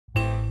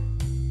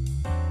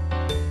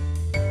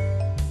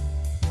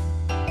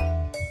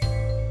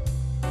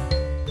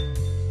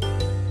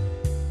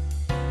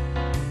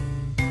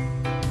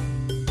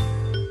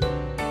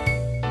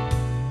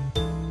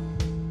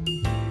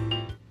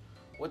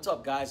What's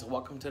up, guys?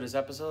 Welcome to this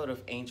episode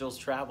of Angels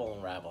Travel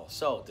Unravel.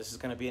 So this is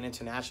going to be an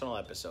international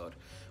episode.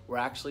 We're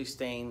actually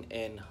staying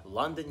in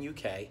London,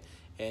 UK,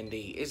 in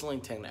the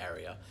Islington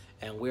area,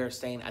 and we're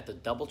staying at the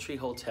DoubleTree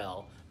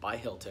Hotel by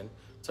Hilton.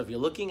 So if you're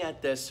looking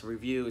at this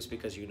review, it's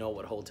because you know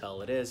what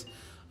hotel it is.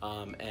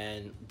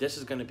 And this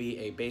is going to be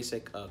a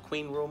basic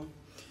queen room.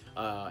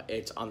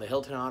 It's on the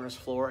Hilton Honors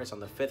floor. It's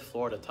on the 5th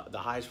floor, the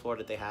highest floor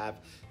that they have.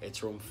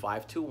 It's room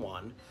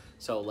 521.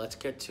 So let's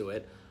get to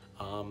it.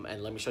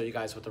 And let me show you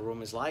guys what the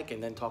room is like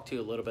and then talk to you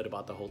a little bit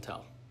about the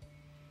hotel.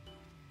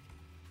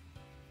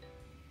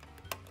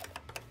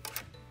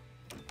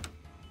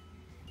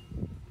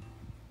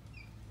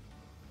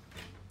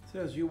 So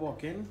as you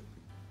walk in,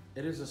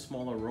 it is a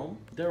smaller room.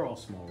 They're all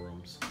small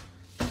rooms.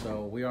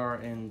 So we are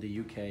in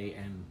the UK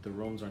and the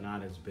rooms are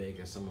not as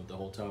big as some of the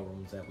hotel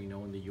rooms that we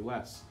know in the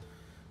US.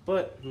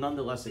 But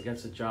nonetheless, it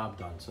gets the job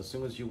done. So as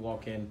soon as you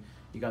walk in,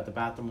 you got the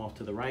bathroom off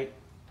to the right.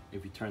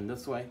 If you turn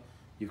this way,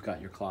 you've got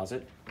your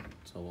closet.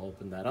 So we'll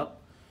open that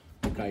up.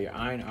 You've got your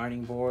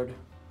ironing board.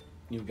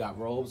 You've got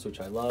robes, which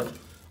I love.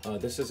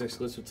 This is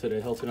exclusive to the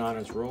Hilton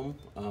Honors room.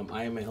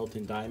 I am a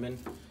Hilton Diamond,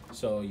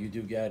 so you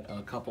do get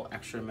a couple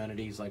extra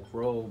amenities like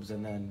robes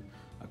and then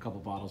a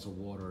couple bottles of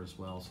water as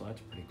well. So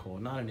that's pretty cool.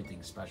 Not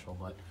anything special,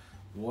 but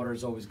water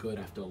is always good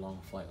after a long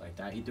flight like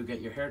that. You do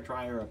get your hair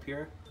dryer up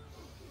here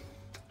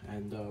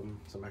and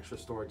some extra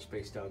storage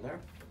space down there.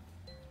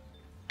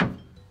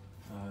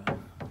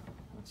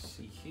 Let's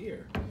see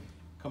here.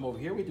 Come over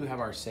here, we do have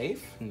our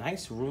safe.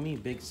 Nice, roomy,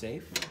 big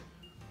safe.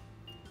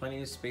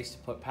 Plenty of space to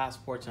put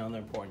passports and other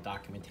important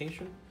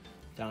documentation.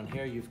 Down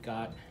here, you've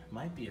got,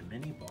 might be a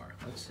mini bar.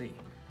 Let's see.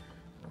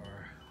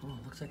 Or, oh,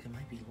 it looks like it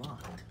might be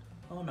locked.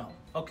 Oh no.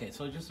 Okay,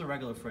 so just a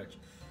regular fridge.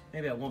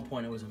 Maybe at one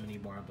point it was a mini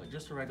bar, but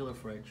just a regular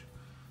fridge.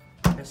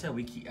 Like I said,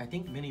 I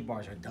think mini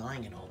bars are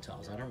dying in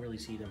hotels. I don't really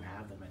see them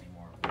have them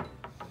anymore.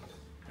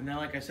 And then,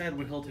 like I said,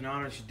 with Hilton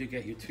Honors, you do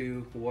get your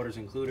 2 waters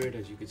included.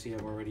 As you can see,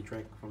 I've already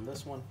drank from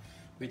this one.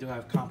 We do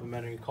have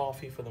complimentary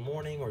coffee for the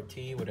morning or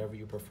tea, whatever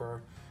you prefer,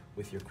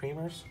 with your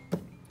creamers.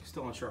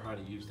 Still not sure how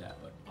to use that,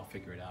 but I'll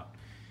figure it out.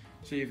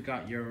 So you've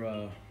got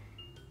your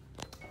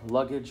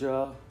luggage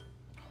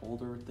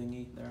holder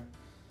thingy there.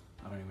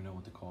 I don't even know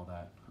what to call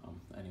that.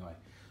 Anyway,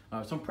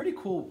 some pretty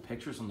cool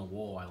pictures on the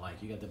wall I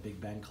like. You got the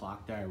Big Ben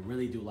clock there. I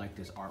really do like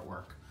this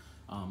artwork.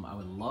 I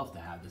would love to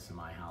have this in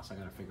my house. I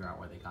gotta figure out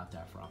where they got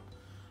that from.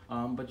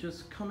 But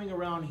just coming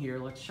around here,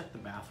 let's check the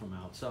bathroom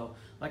out. So,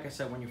 like I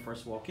said, when you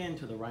first walk in,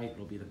 to the right,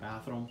 it'll be the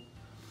bathroom.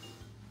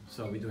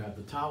 So we do have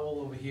the towel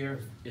over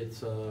here.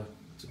 It's a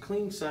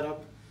clean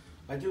setup.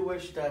 I do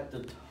wish that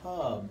the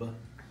tub,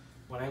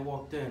 when I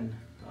walked in,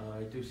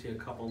 I do see a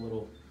couple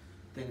little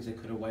things I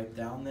could have wiped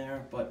down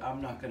there, but I'm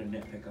not gonna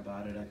nitpick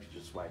about it. I could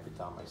just wipe it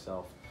down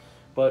myself.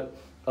 But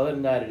other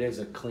than that, it is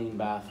a clean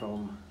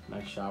bathroom,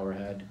 nice shower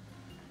head.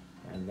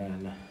 And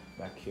then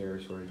back here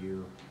is where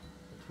the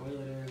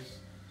toilet is.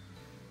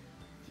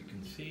 You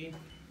can see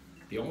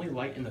the only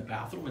light in the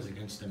bathroom is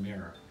against the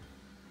mirror.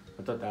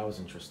 I thought that was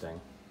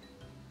interesting.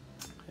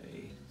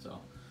 Okay,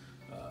 so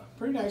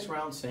pretty nice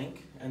round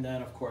sink, and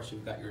then of course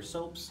you've got your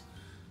soaps,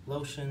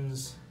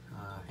 lotions,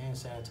 hand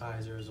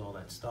sanitizers, all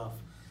that stuff.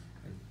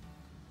 And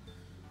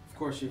of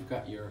course you've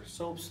got your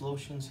soaps,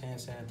 lotions, hand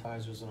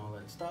sanitizers, and all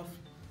that stuff.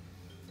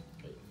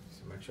 Okay,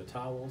 some extra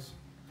towels.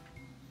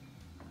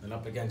 And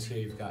up against here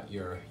you've got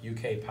your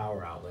UK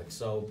power outlet.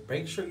 So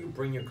make sure you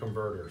bring your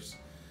converters.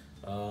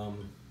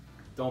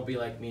 Don't be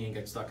like me and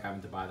get stuck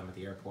having to buy them at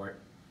the airport.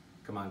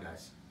 Come on,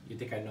 guys. You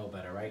think I know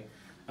better, right?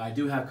 I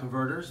do have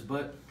converters,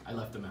 but I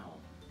left them at home.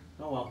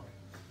 Oh well.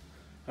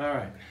 All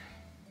right.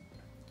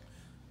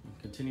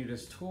 Continue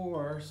this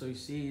tour. So you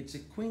see, it's a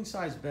queen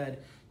size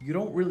bed. You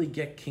don't really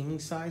get king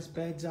size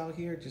beds out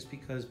here just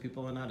because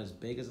people are not as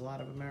big as a lot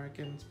of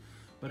Americans.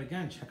 But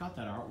again, check out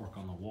that artwork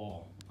on the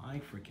wall.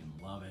 I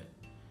freaking love it.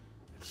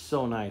 It's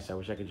so nice. I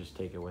wish I could just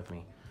take it with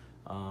me.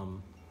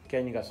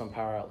 Again, you got some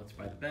power outlets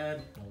by the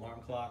bed, an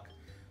alarm clock.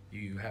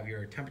 You have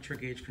your temperature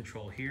gauge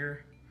control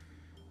here.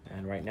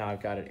 And right now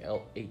I've got it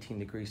at 18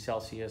 degrees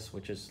Celsius,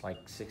 which is like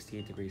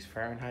 68 degrees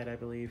Fahrenheit, I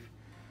believe.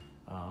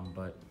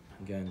 But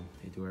again,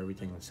 they do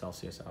everything in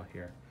Celsius out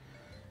here.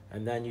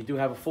 And then you do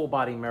have a full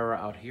body mirror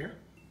out here.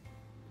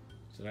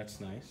 So that's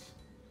nice.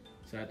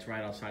 So that's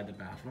right outside the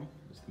bathroom.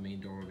 It's the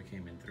main door we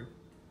came in through.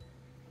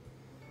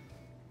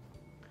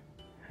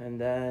 And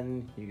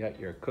then you got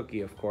your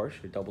cookie, of course,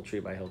 your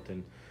DoubleTree by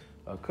Hilton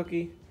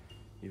cookie.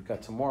 You've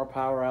got some more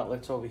power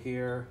outlets over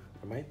here.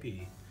 There might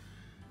be,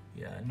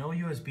 yeah, no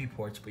USB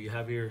ports, but you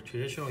have your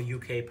traditional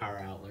UK power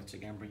outlets.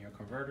 Again, bring your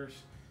converters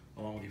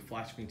along with your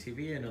flat screen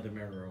TV, another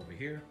mirror over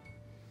here.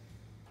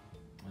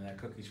 And that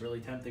cookie's really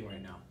tempting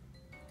right now.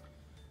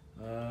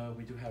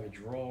 We do have a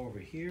drawer over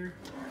here.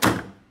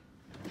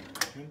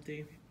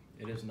 Empty.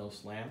 It is no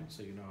slam,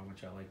 so you know how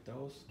much I like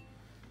those.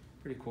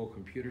 Pretty cool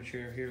computer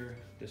chair here.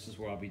 This is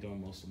where I'll be doing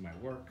most of my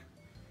work.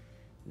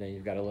 And then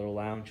you've got a little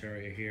lounge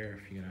area here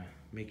if you're gonna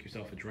make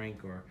yourself a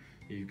drink, or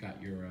you've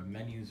got your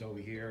menus over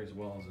here, as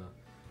well as a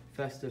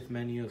festive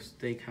menu of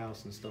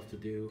steakhouse and stuff to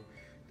do.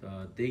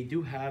 They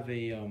do have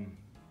a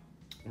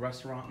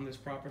restaurant on this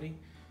property.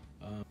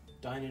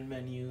 Dine-in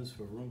menus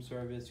for room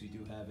service. You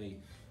do have a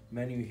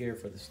menu here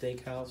for the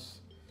steakhouse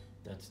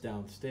that's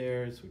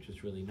downstairs, which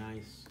is really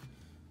nice.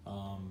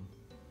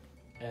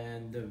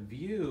 And the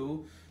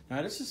view,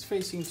 now this is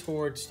facing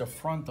towards the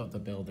front of the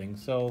building,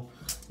 so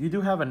you do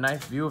have a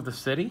nice view of the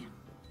city,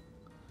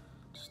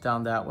 just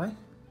down that way,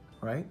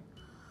 right?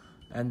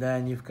 And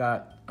then you've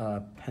got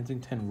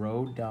Kensington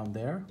Road down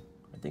there.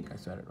 I think I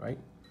said it right.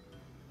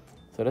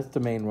 So that's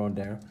the main road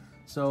there.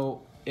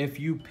 So if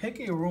you pick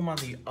a room on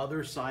the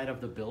other side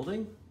of the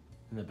building,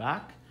 in the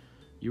back,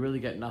 you really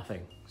get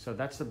nothing. So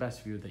that's the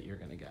best view that you're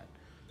gonna get.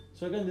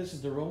 So again, this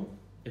is the room.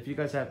 If you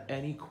guys have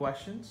any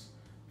questions,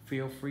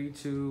 feel free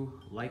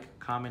to like,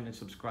 comment, and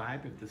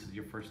subscribe if this is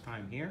your first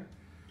time here.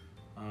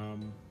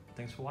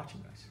 Thanks for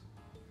watching, guys.